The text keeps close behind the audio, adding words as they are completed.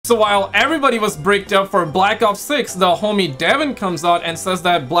So while everybody was bricked up for Black Ops 6, the homie Devin comes out and says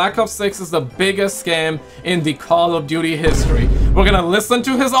that Black Ops 6 is the biggest scam in the Call of Duty history. We're gonna listen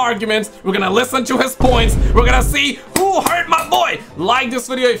to his arguments, we're gonna listen to his points, we're gonna see who hurt my boy. Like this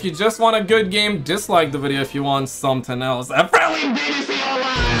video if you just want a good game, dislike the video if you want something else. A friendly BBC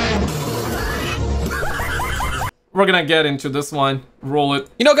Online! We're gonna get into this one. Roll it.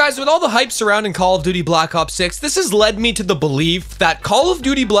 You know, guys, with all the hype surrounding Call of Duty Black Ops 6, this has led me to the belief that Call of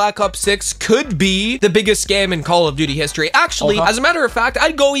Duty Black Ops 6 could be the biggest scam in Call of Duty history. Actually, as a matter of fact,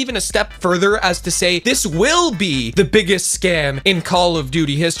 I'd go even a step further as to say this will be the biggest scam in Call of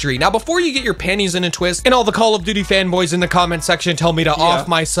Duty history. Now, before you get your panties in a twist and all the Call of Duty fanboys in the comment section tell me to off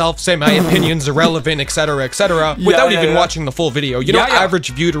myself, say my opinion's irrelevant, etc., without even watching the full video, you know,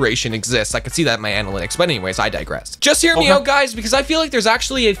 average view duration exists. I could see that in my analytics, but anyways, I digress. Just hear me out, guys, because I feel like there's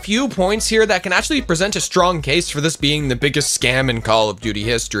actually a few points here that can actually present a strong case for this being the biggest scam in Call of Duty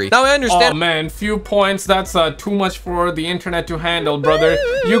history. Now, I understand— Oh man, few points, that's too much for the internet to handle, brother.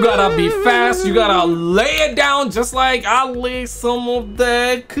 You gotta be fast, you gotta lay it down just like I lay some of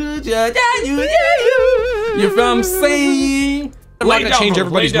that. Could ya? You feel what I'm saying? I'm not gonna change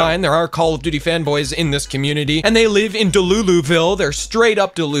everybody's mind. There are Call of Duty fanboys in this community, and they live in Deluluville. They're straight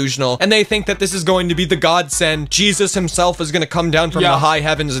up delusional, and they think that this is going to be the godsend. Jesus himself is gonna come down from the high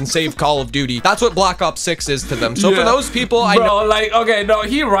heavens and save Call of Duty. That's what Black Ops 6 is to them. So for those people, I know— like, okay, no,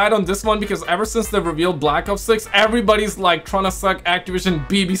 he right on this one, because ever since they revealed Black Ops 6, everybody's like trying to suck Activision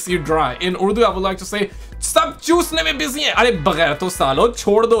BBC dry. In Urdu, I would like to say, सब चूसने में busy हैं. अरे बगैर तो सालो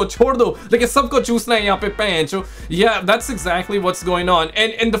छोड़ दो लेकिन सबको चूसना है यहाँ पे पैंचो. Yeah, that's exactly what's going on.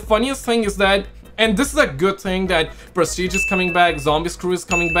 And the funniest thing is that, and this is a good thing, that Prestige is coming back, Zombies Crew is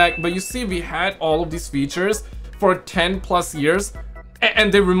coming back, but you see, we had all of these features for 10+ years,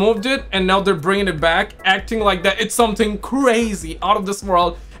 and they removed it, and now they're bringing it back, acting like that it's something crazy, out of this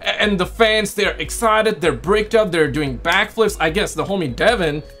world. And the fans, they're excited, they're bricked up, they're doing backflips. I guess the homie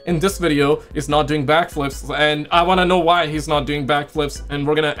Devin in this video is not doing backflips, and I want to know why he's not doing backflips, and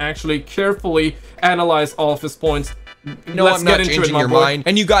we're gonna actually carefully analyze all of his points. No, I'm not changing your mind,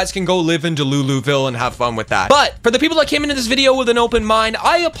 and you guys can go live in Deluluville and have fun with that. But for the people that came into this video with an open mind,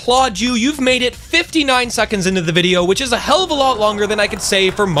 I applaud you. You've made it 59 seconds into the video, which is a hell of a lot longer than I could say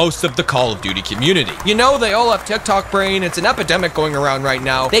for most of the Call of Duty community. You know, they all have TikTok brain. It's an epidemic going around right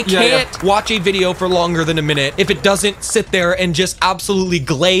now. They can't watch a video for longer than a minute if it doesn't sit there and just absolutely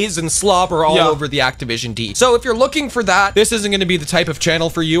glaze and slobber all over the Activision D. So if you're looking for that, this isn't going to be the type of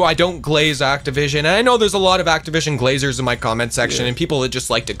channel for you. I don't glaze Activision, and I know there's a lot of Activision glazers in my comment section and people that just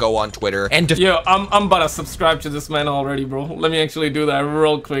like to go on Twitter and I'm about to subscribe to this man already, bro. Let me actually do that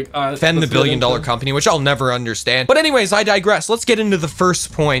real quick. Defend the billion-dollar company, which I'll never understand. But anyways, I digress. Let's get into the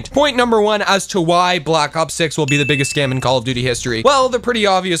first point. Point number one as to why Black Ops 6 will be the biggest scam in Call of Duty history. Well, the pretty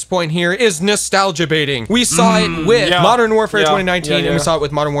obvious point here is nostalgia baiting. We saw it with Modern Warfare 2019 and we saw it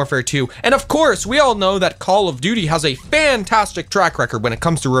with Modern Warfare 2. And of course, we all know that Call of Duty has a fantastic track record when it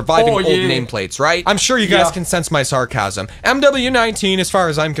comes to reviving old nameplates, right? I'm sure you guys can sense my sarcasm. MW19, as far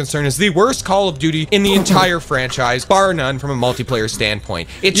as I'm concerned, is the worst Call of Duty in the entire franchise, bar none from a multiplayer standpoint.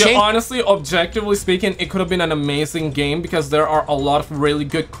 Honestly, objectively speaking, it could have been an amazing game because there are a lot of really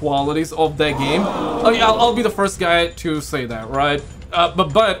good qualities of that game. I'll be the first guy to say that, right?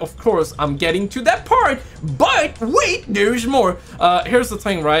 But of course, I'm getting to that part. But wait, there's more. Here's the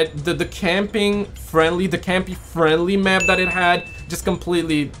thing, right? The campy friendly map that it had just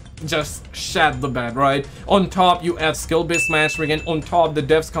completely just shat the bed, right? On top, you add skill-based matchmaking. On top, the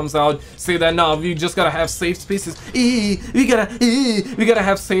devs comes out, say that no, we just gotta have safe spaces. We gotta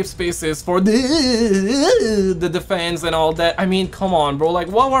have safe spaces for the defense and all that. I mean, come on, bro. Like,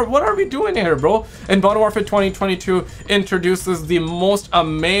 what are we doing here, bro? And Modern Warfare 2022 introduces the most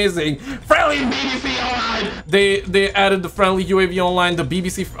amazing friendly BBC Online. They added the friendly UAV Online, the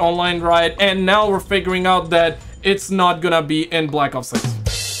BBC Online, right? And now we're figuring out that it's not gonna be in Black Ops 6.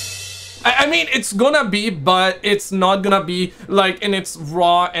 I mean, it's gonna be, but it's not gonna be like in its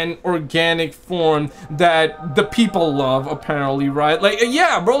raw and organic form that the people love, apparently, right? Like,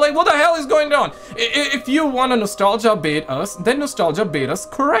 yeah, bro, like, what the hell is going on? If you want to nostalgia bait us, then nostalgia bait us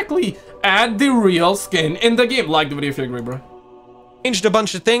correctly. Add the real skin in the game. Like the video if you agree, bro. Changed a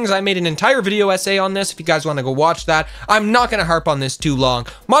bunch of things. I made an entire video essay on this if you guys want to go watch that. I'm not going to harp on this too long.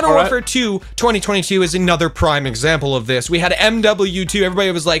 Modern Warfare 2 2022 is another prime example of this. We had MW2. Everybody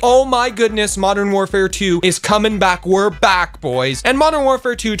was like, oh my goodness, Modern Warfare 2 is coming back. We're back, boys. And Modern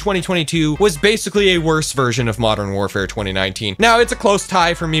Warfare 2 2022 was basically a worse version of Modern Warfare 2019. Now, it's a close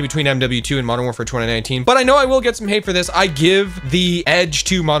tie for me between MW2 and Modern Warfare 2019, but I know I will get some hate for this. I give the edge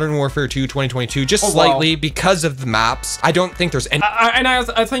to Modern Warfare 2 2022 just slightly because of the maps. I don't think there's any...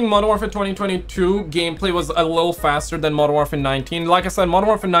 I think Modern Warfare 2022 gameplay was a little faster than Modern Warfare 19. Like I said, Modern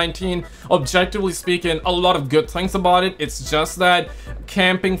Warfare 19, objectively speaking, a lot of good things about it. It's just that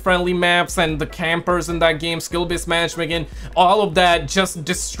camping friendly maps and the campers in that game, skill-based matchmaking, all of that just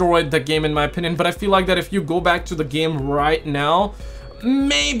destroyed the game in my opinion. But I feel like that if you go back to the game right now,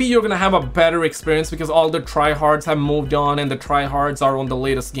 maybe you're gonna have a better experience because all the tryhards have moved on and the tryhards are on the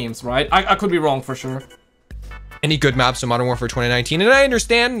latest games, right? I could be wrong for sure. Any good maps in Modern Warfare 2019, and I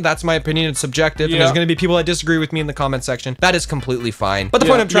understand that's my opinion, it's subjective, and there's going to be people that disagree with me in the comment section. That is completely fine. But the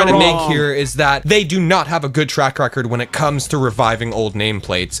point I'm trying to make here is that they do not have a good track record when it comes to reviving old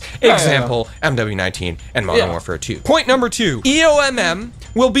nameplates. Example, MW19 and Modern Warfare 2. Point number 2, EOMM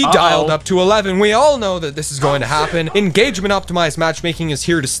will be dialed up to 11. We all know that this is going to happen. Engagement optimized matchmaking is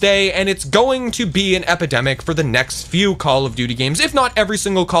here to stay, and it's going to be an epidemic for the next few Call of Duty games, if not every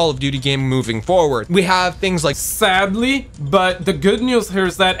single Call of Duty game moving forward. We have things like sadly, but the good news here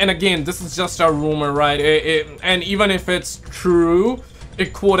is that, and again, this is just a rumor, right? And even if it's true,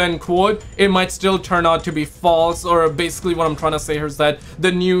 quote unquote, it might still turn out to be false. Or basically what I'm trying to say here is that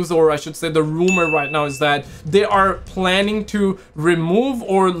the news, or I should say the rumor right now, is that they are planning to remove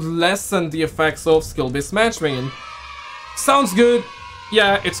or lessen the effects of skill-based matchmaking. Sounds good.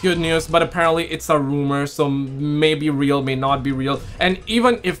 Yeah, it's good news, but apparently it's a rumor, so may be real, may not be real. And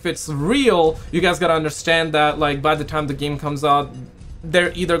even if it's real, you guys gotta understand that, like, by the time the game comes out,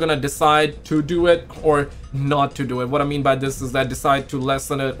 they're either gonna decide to do it or not to do it. What I mean by this is that decide to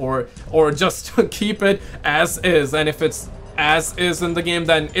lessen it or just keep it as is. And if it's as is in the game,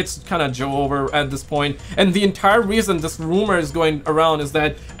 then it's kind of JoeWo at this point. And the entire reason this rumor is going around is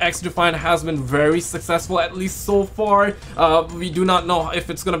that XDefiant has been very successful, at least so far. We do not know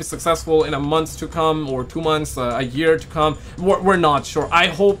if it's going to be successful in a month to come, or 2 months, a year to come. We're not sure. I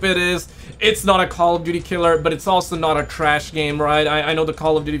hope it is. It's not a Call of Duty killer, but it's also not a trash game, right? I know the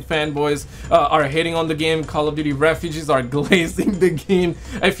Call of Duty fanboys are hating on the game. Call of Duty refugees are glazing the game.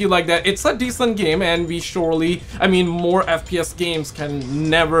 I feel like that it's a decent game, and we surely, I mean, more FPS games can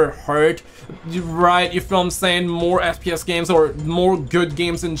never hurt, right? If I'm saying more FPS games or more good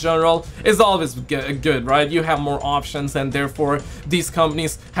games in general is always good, right? You have more options, and therefore these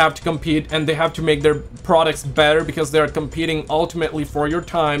companies have to compete, and they have to make their products better because they're competing ultimately for your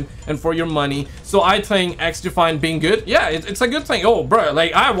time and for your money. So I think XDefiant being good, yeah, it's a good thing. Oh, bro,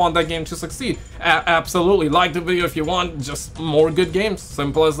 like, I want that game to succeed. Absolutely. Like the video if you want, just more good games.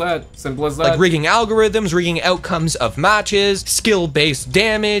 Simple as that. Simple as that. Like rigging algorithms, rigging outcomes of matches, skill-based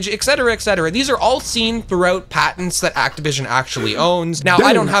damage, etc., etc. These are all seen throughout patents that Activision actually owns. Now,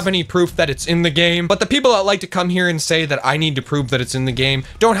 I don't have any proof that it's in the game, but the people that like to come here and say that I need to prove that it's in the game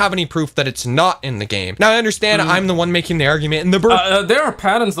don't have any proof that it's not in the game. Now, I understand I'm the one making the argument, and there are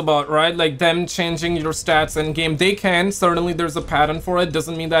patents about, right, like them changing your stats in game. They can, certainly there's a patent for it.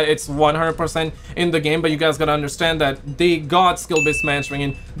 Doesn't mean that it's 100% in the game, but you guys gotta understand that they got skill-based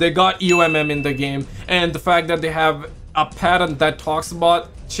matchmaking, they got EOMM in the game, and the fact that they have a patent that talks about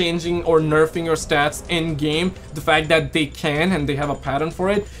changing or nerfing your stats in game, the fact that they can and they have a patent for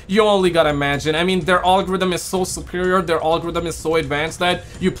it, you only gotta imagine. I mean, their algorithm is so superior, their algorithm is so advanced that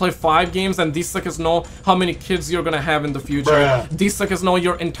you play 5 games and these suckers know how many kids you're gonna have in the future. These suckers know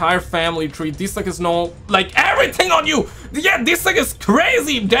your entire family tree. These suckers know, like, everything on you. Yeah, this suckers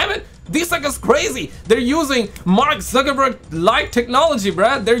crazy, damn it. These suckers crazy. They're using Mark Zuckerberg-like technology,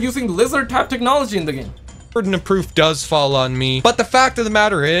 bruh. They're using lizard-type technology in the game. Burden of proof does fall on me, but the fact of the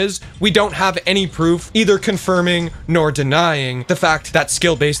matter is we don't have any proof either confirming nor denying the fact that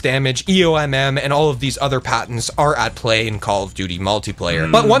skill-based damage, EOMM, and all of these other patents are at play in Call of Duty multiplayer.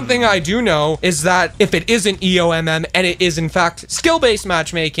 But one thing I do know is that if it isn't EOMM and it is in fact skill-based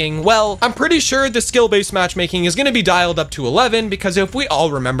matchmaking, well, I'm pretty sure the skill-based matchmaking is going to be dialed up to 11, because if we all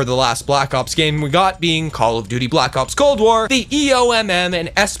remember the last Black Ops game we got being Call of Duty Black Ops Cold War, the EOMM and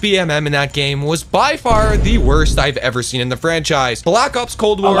SBMM in that game was by far the worst I've ever seen in the franchise. Black Ops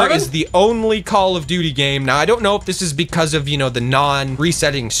Cold War is the only Call of Duty game. Now, I don't know if this is because of, you know, the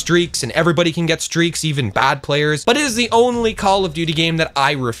non-resetting streaks and everybody can get streaks, even bad players, but it is the only Call of Duty game that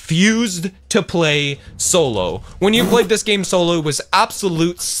I refused to play solo. When you played this game solo, it was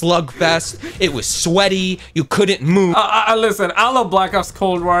absolute slugfest. It was sweaty. You couldn't move. Listen, I love Black Ops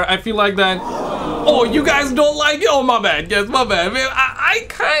Cold War. I feel like that. Oh, you guys don't like it? Oh, my bad, guys, my bad, man. I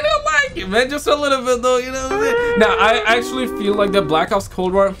kind of like it, man, just a little bit, though, you know what I mean? Now, I actually feel like that Black Ops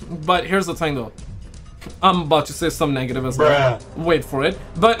Cold War, but here's the thing, though. I'm about to say some negative as well. Wait for it.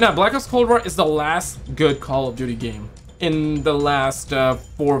 But now, Black Ops Cold War is the last good Call of Duty game in the last 4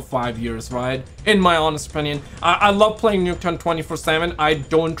 or 5 years, right? in my honest opinion. I love playing Nuketown 24/7. I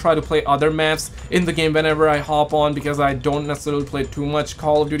don't try to play other maps in the game whenever I hop on because I don't necessarily play too much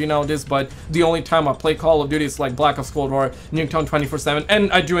Call of Duty nowadays, but the only time I play Call of Duty is like Black Ops Cold War, Nuketown 24/7,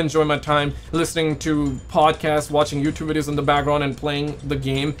 and I do enjoy my time listening to podcasts, watching YouTube videos in the background, and playing the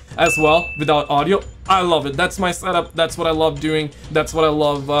game as well without audio. I love it. That's my setup. That's what I love doing. That's what I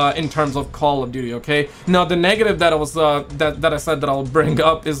love in terms of Call of Duty, okay? Now, the negative that I was that I said that I'll bring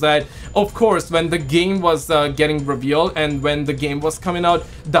up is that, of course, when the game was getting revealed and when the game was coming out,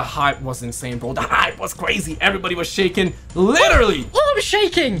 the hype was insane, bro. The hype was crazy. Everybody was shaking. Literally. Oh, I'm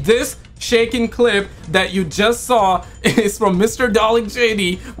shaking. This shaking clip that you just saw is from Mr. Darling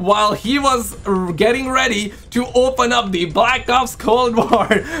JD while he was getting ready to open up the Black Ops Cold War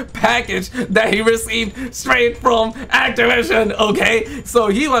package that he received straight from Activision, okay? So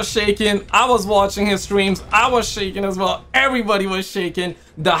he was shaking, I was watching his streams, I was shaking as well, everybody was shaking,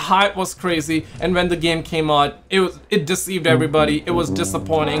 the hype was crazy, and when the game came out, it deceived everybody, it was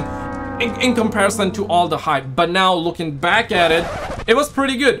disappointing in comparison to all the hype. But now looking back at it, it was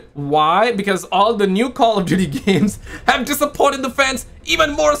pretty good. Why? Because all the new Call of Duty games have disappointed the fans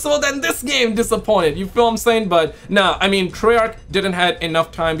even more so than this game disappointed. You feel what I'm saying? But nah, I mean, Treyarch didn't have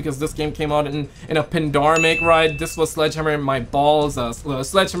enough time because this game came out in a pandemic, right? This was Sledgehammer in my balls,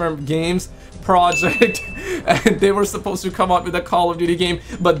 Sledgehammer Games project, and they were supposed to come out with a Call of Duty game,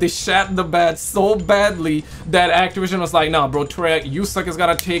 but they shat the bed so badly that Activision was like, nah, bro, Treyarch, you suckers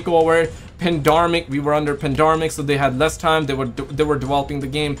gotta take over. Pandemic, we were under pandemic, so they had less time. They were developing the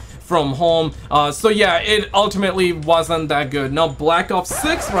game from home. So yeah, it ultimately wasn't that good. Now Black Ops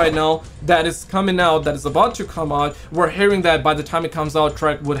 6 right now, that is coming out, that is about to come out, we're hearing that by the time it comes out,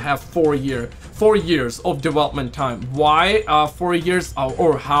 Treyarch would have 4 years of development time. Why 4 years,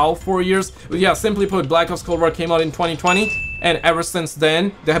 or how 4 years? Yeah, simply put, Black Ops Cold War came out in 2020, and ever since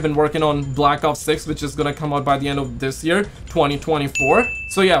then they have been working on Black Ops 6, which is gonna come out by the end of this year, 2024.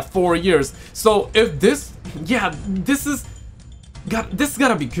 So yeah, 4 years. So if this, yeah, this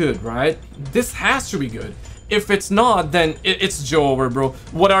gotta be good, right? This has to be good. If it's not, then it's JoeWo, bro.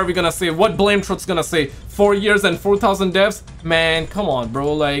 What are we gonna say? What Blame Truth's gonna say? 4 years and 4,000 devs? Man, come on,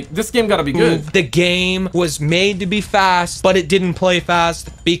 bro. Like, this game gotta be good. The game was made to be fast, but it didn't play fast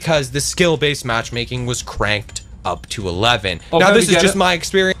because the skill-based matchmaking was cranked up to 11. Okay, now, this is just my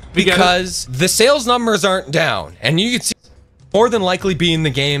experience because the sales numbers aren't down, and you can see more than likely be in the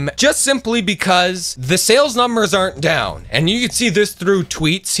game just simply because the sales numbers aren't down, and you can see this through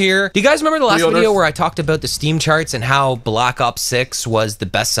tweets here. Do you guys remember the last video where I talked about the Steam charts and how Black Ops 6 was the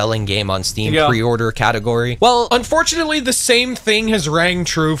best-selling game on Steam pre-order category? Well, unfortunately, the same thing has rang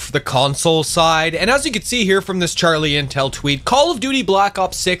true for the console side, and as you can see here from this Charlie Intel tweet, Call of Duty Black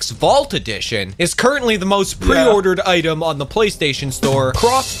Ops 6 Vault Edition is currently the most pre-ordered item on the PlayStation Store,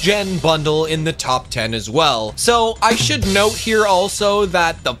 cross-gen bundle in the top 10 as well. So I should note here also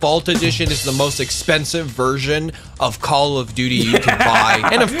that the Vault Edition is the most expensive version of Call of Duty you can buy,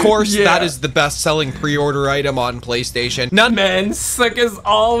 and of course that is the best-selling pre-order item on PlayStation. Man, suckers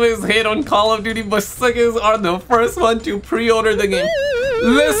always hate on Call of Duty, but suckers are the first one to pre-order the game.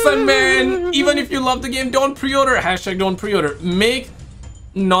 Listen, man, even if you love the game, don't pre-order. Hashtag don't pre-order. Make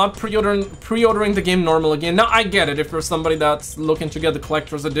not pre-ordering the game normal again. Now I get it if you're somebody that's looking to get the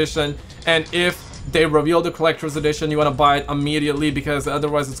collector's edition, and if they reveal the collector's edition, you want to buy it immediately because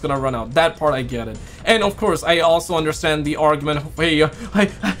otherwise it's gonna run out. That part I get it. And of course I also understand the argument of, hey,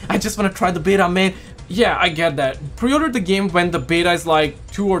 I just want to try the beta, man. Yeah, I get that. Pre-order the game when the beta is like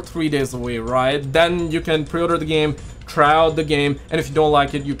 2 or 3 days away, right? Then you can pre-order the game, try out the game, and if you don't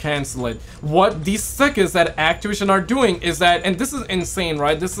like it, you cancel it. What these suckers at Activision are doing is that, and this is insane,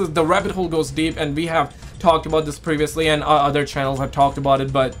 right? This is, the rabbit hole goes deep, and we have talked about this previously, and other channels have talked about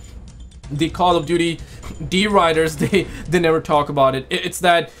it, but the Call of Duty D-Writers, they never talk about it. It's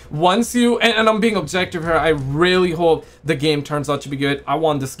that once you, and I'm being objective here, I really hope the game turns out to be good. I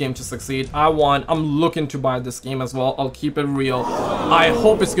want this game to succeed. I'm looking to buy this game as well. I'll keep it real. I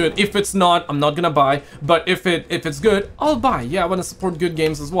hope it's good. If it's not, I'm not gonna buy, but if it's good, I'll buy. Yeah, I want to support good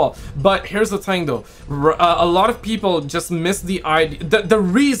games as well. But here's the thing though, a lot of people just miss the idea, the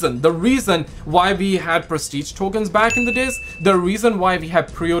reason why we had prestige tokens back in the days, the reason why we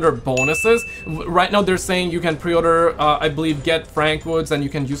had pre-order bonuses. Right now they're saying you can pre-order, I believe, get Frankwoods, and you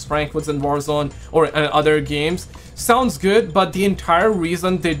can use Frankwoods in Warzone or other games. Sounds good, but the entire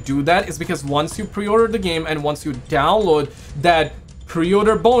reason they do that is because once you pre-order the game and once you download that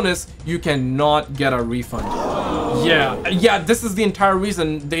pre-order bonus, you cannot get a refund. Yeah, this is the entire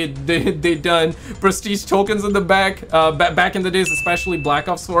reason they done prestige tokens in the back in the days, especially Black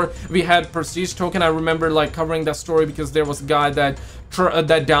Ops 4. We had prestige token. I remember like covering that story because there was a guy that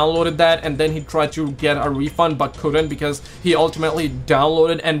that downloaded that, and then he tried to get a refund but couldn't because he ultimately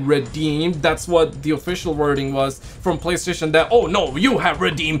downloaded and redeemed. That's what the official wording was from PlayStation, that, oh no, you have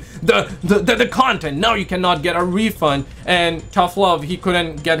redeemed the content, now you cannot get a refund. And tough love, he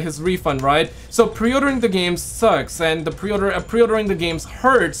couldn't get his refund, right? So pre-ordering the games sucks, and the pre-ordering the games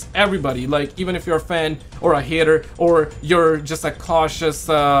hurts everybody. Like, even if you're a fan or a hater, or you're just a cautious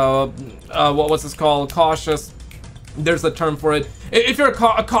what's this called, cautious, there's a term for it. If you're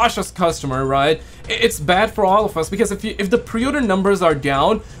a cautious customer, right, it's bad for all of us, because if the pre-order numbers are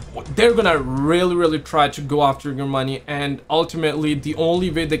down, they're gonna really try to go after your money, and ultimately the only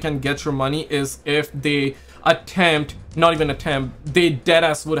way they can get your money is if they attempt, not even attempt, they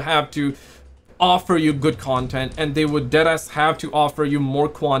deadass would have to offer you good content, and they would deadass have to offer you more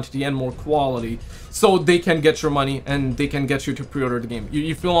quantity and more quality, so they can get your money and they can get you to pre-order the game.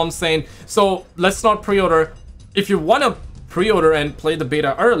 You feel what I'm saying? So let's not pre-order. If you want to pre-order and play the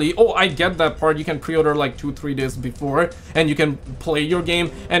beta early, oh, I get that part. You can pre-order like 2-3 days before, and you can play your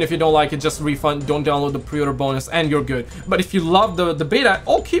game, and if you don't like it, just refund, don't download the pre-order bonus, and you're good. But if you love the beta,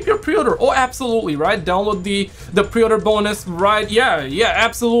 oh, keep your pre-order. Oh, absolutely, right? Download the pre-order bonus, right? Yeah,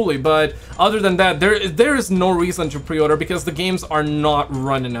 absolutely. But other than that, there is no reason to pre-order, because the games are not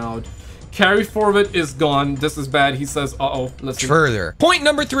running out. Carry forward is gone. This is bad. He says, uh-oh. Let's see. Further. Point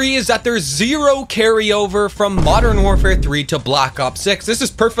number 3 is that there's zero carryover from Modern Warfare 3 to Black Ops 6. This is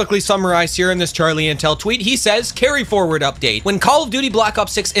perfectly summarized here in this Charlie Intel tweet. He says, carry forward update. When Call of Duty Black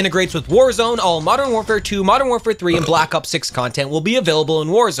Ops 6 integrates with Warzone, all Modern Warfare 2, Modern Warfare 3, and Black Ops 6 content will be available in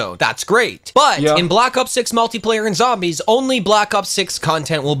Warzone. That's great. But in Black Ops 6 multiplayer and zombies, only Black Ops 6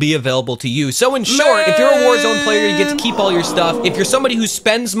 content will be available to you. So in short, if you're a Warzone player, you get to keep all your stuff. If you're somebody who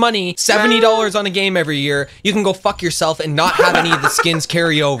spends money, $70 on a game every year, you can go fuck yourself and not have any of the skins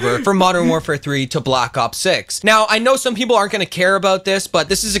carry over from Modern Warfare 3 to Black Ops 6. Now, I know some people aren't going to care about this, but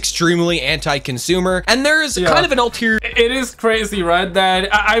this is extremely anti-consumer, and there's kind of an ulterior... It is crazy, right?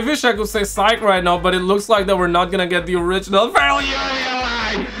 That I wish I could say psych right now, but it looks like that we're not going to get the original friendly UAV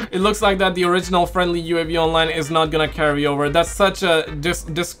Online. It looks like that the original friendly UAV Online is not going to carry over. That's such a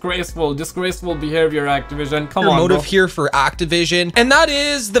disgraceful behavior, Activision. Come on, motive here for Activision, and that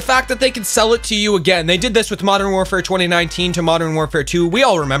is the fact that they can sell it to you again. They did this with Modern Warfare 2019 to Modern Warfare 2. We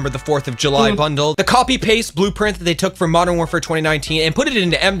all remember the 4th of July bundle. The copy-paste blueprint that they took from Modern Warfare 2019 and put it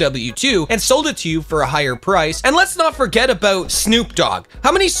into MW2 and sold it to you for a higher price. And let's not forget about Snoop Dogg.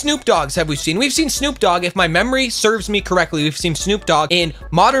 How many Snoop Doggs have we seen? We've seen Snoop Dogg, if my memory serves me correctly, we've seen Snoop Dogg in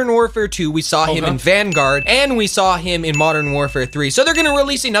Modern Warfare 2, we saw him in Vanguard, and we saw him in Modern Warfare 3. So they're gonna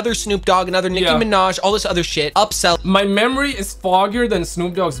release another Snoop Dogg, another Nicki Minaj, all this other shit, upsell. My memory is foggier than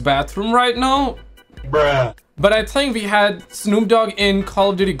Snoop Dogg's bathroom right now. Bruh. But I think we had Snoop Dogg in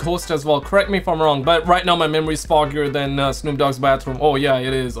Call of Duty Ghost as well. Correct me if I'm wrong, but right now my memory is foggier than Snoop Dogg's bathroom. Oh yeah,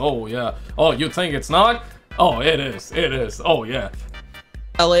 it is. Oh yeah. Oh, you think it's not? Oh, it is. It is. Oh yeah.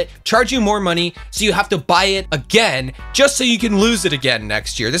 It, charge you more money, so you have to buy it again just so you can lose it again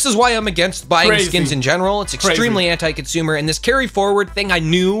next year. This is why I'm against buying skins in general. It's extremely anti-consumer, and this carry forward thing I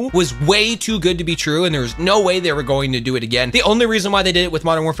knew was way too good to be true, and there was no way they were going to do it again. The only reason why they did it with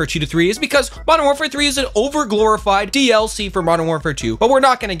Modern Warfare 2 to 3 is because Modern Warfare 3 is an over-glorified DLC for Modern Warfare 2, but we're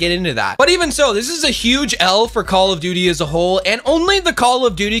not going to get into that. But even so, this is a huge L for Call of Duty as a whole, and only the Call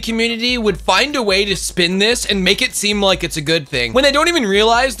of Duty community would find a way to spin this and make it seem like it's a good thing, when they don't even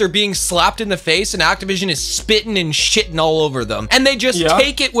realize they're being slapped in the face and Activision is spitting and shitting all over them, and they just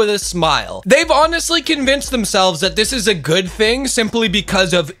take it with a smile. They've honestly convinced themselves that this is a good thing simply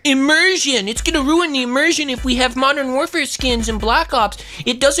because of immersion. It's gonna ruin the immersion if we have Modern Warfare skins in Black Ops.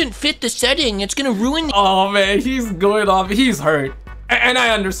 It doesn't fit the setting. It's gonna ruin the— Oh man, he's going off. He's hurt, and I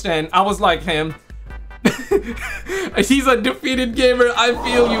understand. I was like him. He's a defeated gamer. I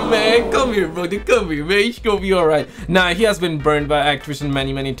feel you, man. Come here, brother. Come here, man. It's gonna be alright. Nah, he has been burned by Activision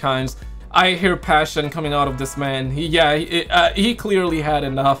many times. I hear passion coming out of this man. He clearly had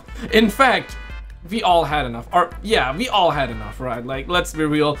enough. In fact, we all had enough. Or yeah, we all had enough, right? Like, let's be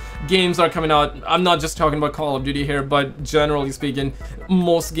real. Games are coming out. I'm not just talking about Call of Duty here, but generally speaking,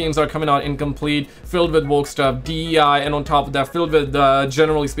 most games are coming out incomplete, filled with woke stuff, DEI, and on top of that, filled with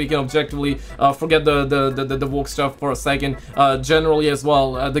generally speaking, objectively, forget the woke stuff for a second. Generally as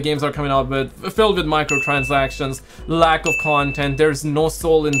well, the games are coming out filled with microtransactions, lack of content. There's no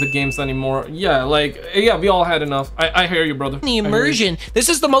soul in the games anymore. Yeah, like, yeah, we all had enough. I hear you, brother. The immersion. This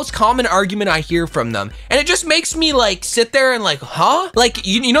is the most common argument I hear from them, and it just makes me like sit there and like, huh? Like,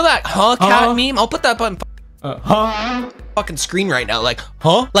 you know that cat meme? I'll put that button. fucking screen right now. Like,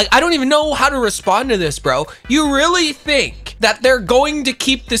 huh? Like, I don't even know how to respond to this, bro. You really think that they're going to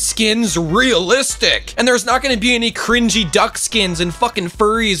keep the skins realistic and there's not going to be any cringy duck skins and fucking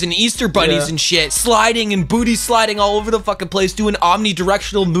furries and Easter bunnies and shit sliding and booty sliding all over the fucking place, doing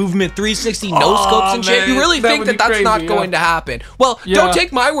omnidirectional movement, 360 no scopes and shit? You really think that that's not going to happen? Well, don't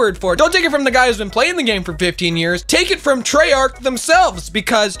take my word for it. Don't take it from the guy who's been playing the game for 15 years. Take it from Treyarch themselves,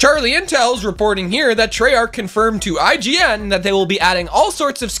 because Charlie Intel's reporting here that Treyarch confirmed to IGN that they will be adding all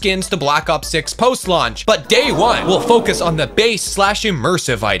sorts of skins to Black Ops 6 post-launch, but day one will focus on the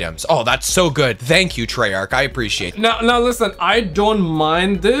base/immersive items. Oh, that's so good. Thank you, Treyarch. I appreciate it. Now listen, I don't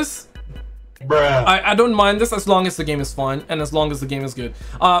mind this. Bruh. I don't mind this as long as the game is fun and as long as the game is good.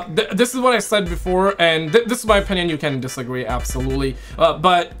 This is what I said before, and this is my opinion. You can disagree, absolutely.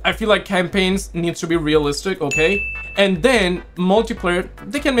 But I feel like campaigns need to be realistic, okay? And then multiplayer,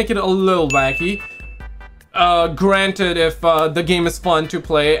 they can make it a little wacky. Granted, if the game is fun to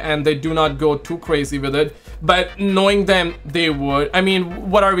play and they do not go too crazy with it, but knowing them, they would. I mean,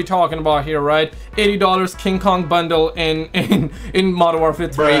 what are we talking about here, right? $80 King Kong bundle in Modern Warfare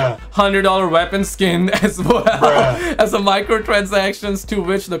 3, $100 weapon skin as well as the microtransactions, to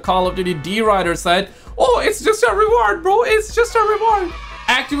which the Call of Duty D writer said, "Oh, it's just a reward, bro. It's just a reward."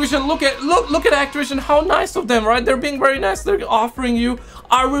 Activision, look at Activision, how nice of them, right? They're being very nice. They're offering you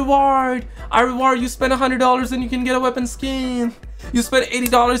a reward. You spend $100 and you can get a weapon skin. You spend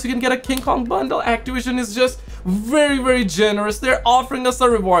 $80, you can get a King Kong bundle. Activision is just very, very generous. They're offering us a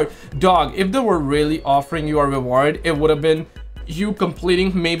reward. Dog, if they were really offering you a reward, it would have been you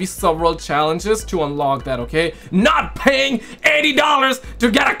completing maybe several challenges to unlock that, okay? Not paying $80 to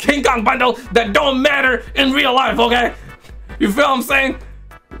get a King Kong bundle that don't matter in real life, okay? You feel what I'm saying?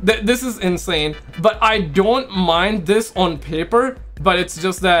 This is insane, but I don't mind this on paper, but it's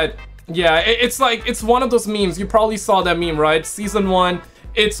just that, yeah, it's like, it's one of those memes. You probably saw that meme, right? Season 1,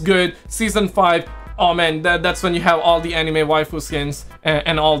 it's good. Season 5, oh man, that's when you have all the anime waifu skins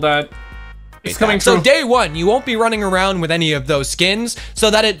and all that. It's coming so through. Day one, you won't be running around with any of those skins so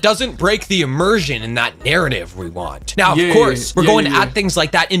that it doesn't break the immersion in that narrative we want. Now, of course, we're going to add things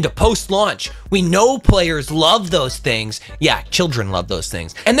like that into post-launch. We know players love those things. Yeah, children love those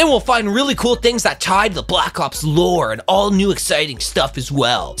things. And then we'll find really cool things that tie to the Black Ops lore and all new exciting stuff as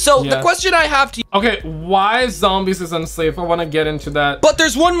well. So the question I have to you... Okay, why zombies is unsafe? I want to get into that. But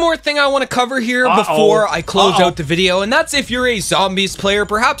there's one more thing I want to cover here before I close out the video, and that's if you're a zombies player,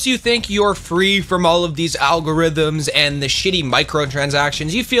 perhaps you think you're free from all of these algorithms and the shitty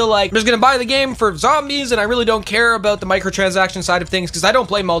microtransactions. You feel like, I'm just gonna buy the game for zombies and I really don't care about the microtransaction side of things because I don't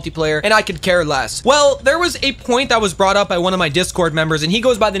play multiplayer and I could care less. Well, there was a point that was brought up by one of my Discord members, and he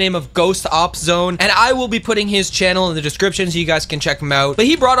goes by the name of Ghost Ops Zone, and I will be putting his channel in the description so you guys can check him out. But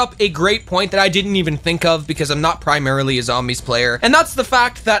he brought up a great point that I didn't even think of because I'm not primarily a zombies player, and that's the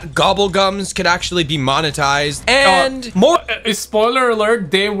fact that gobblegums could actually be monetized. And more spoiler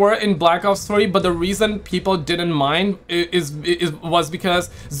alert, they were in Black Ops 3, but the reason people didn't mind was because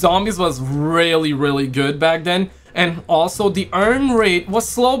zombies was really, really good back then. And also the earn rate was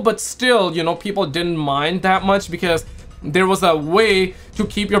slow, but still, you know, people didn't mind that much because there was a way to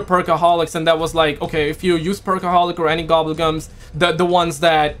keep your perkaholics, and that was like, okay, if you use perkaholic or any gobblegums, the ones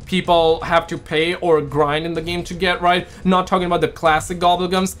that people have to pay or grind in the game to get, right? Not talking about the classic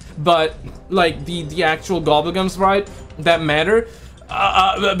gobblegums, but like the actual gobblegums, right, that matter.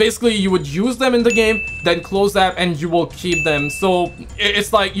 Basically you would use them in the game, then close that, and you will keep them. So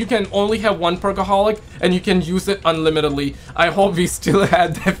it's like you can only have one perkaholic and you can use it unlimitedly. I hope we still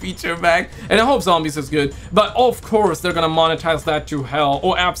had that feature back, and I hope zombies is good, but of course they're gonna monetize that to hell.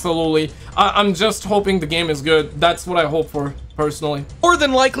 Oh, absolutely. I'm just hoping the game is good. That's what I hope for, personally. More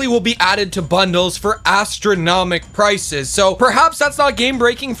than likely will be added to bundles for astronomical prices. So perhaps that's not game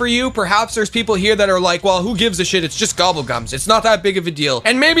breaking for you. Perhaps there's people here that are like, well, who gives a shit? It's just gobblegums. It's not that big of a deal.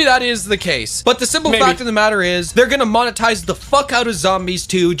 And maybe that is the case. But the simple fact of the matter is they're gonna monetize the fuck out of zombies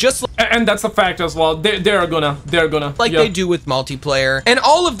too, just like, and that's a fact as well. They're gonna like they do with multiplayer. And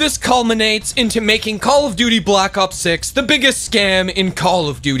all of this culminates into making Call of Duty Black Ops 6 the biggest scam in Call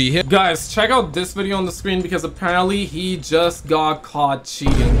of Duty. Guys, check out this video on the screen because apparently he just got caught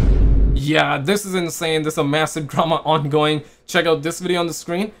cheating. Yeah, this is insane. There's a massive drama ongoing. Check out this video on the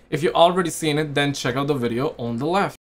screen. If you've already seen it, then check out the video on the left.